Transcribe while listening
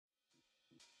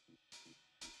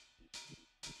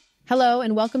Hello,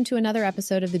 and welcome to another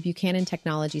episode of the Buchanan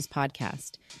Technologies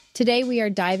podcast. Today, we are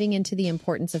diving into the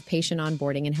importance of patient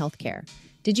onboarding in healthcare.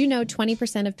 Did you know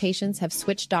 20% of patients have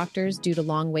switched doctors due to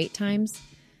long wait times?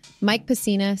 Mike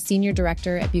Pacina, Senior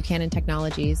Director at Buchanan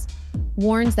Technologies,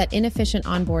 warns that inefficient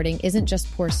onboarding isn't just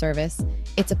poor service,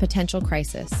 it's a potential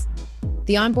crisis.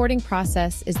 The onboarding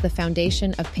process is the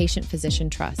foundation of patient-physician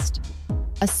trust.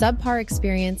 A subpar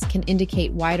experience can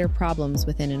indicate wider problems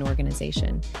within an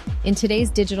organization. In today's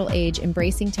digital age,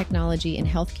 embracing technology in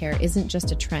healthcare isn't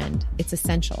just a trend, it's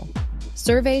essential.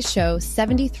 Surveys show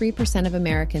 73% of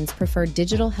Americans prefer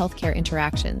digital healthcare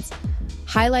interactions,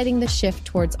 highlighting the shift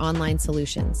towards online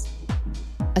solutions.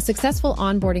 A successful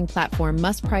onboarding platform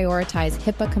must prioritize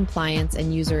HIPAA compliance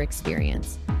and user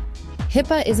experience.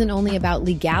 HIPAA isn't only about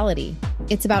legality,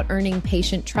 it's about earning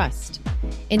patient trust.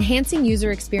 Enhancing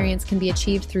user experience can be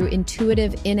achieved through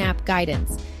intuitive in-app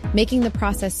guidance, making the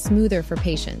process smoother for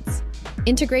patients.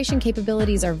 Integration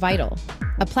capabilities are vital.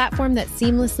 A platform that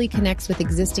seamlessly connects with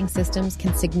existing systems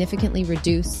can significantly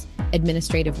reduce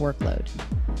administrative workload.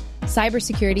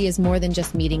 Cybersecurity is more than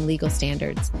just meeting legal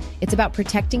standards. It's about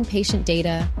protecting patient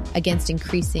data against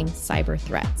increasing cyber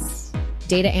threats.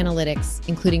 Data analytics,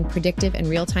 including predictive and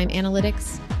real-time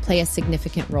analytics, play a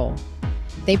significant role.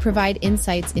 They provide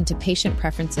insights into patient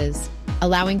preferences,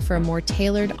 allowing for a more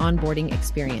tailored onboarding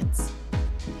experience.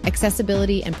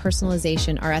 Accessibility and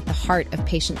personalization are at the heart of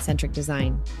patient-centric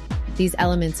design. These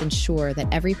elements ensure that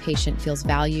every patient feels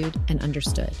valued and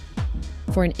understood.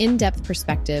 For an in-depth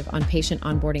perspective on patient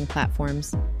onboarding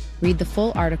platforms, read the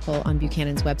full article on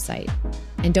Buchanan's website.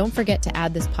 And don't forget to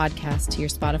add this podcast to your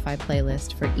Spotify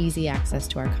playlist for easy access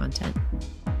to our content.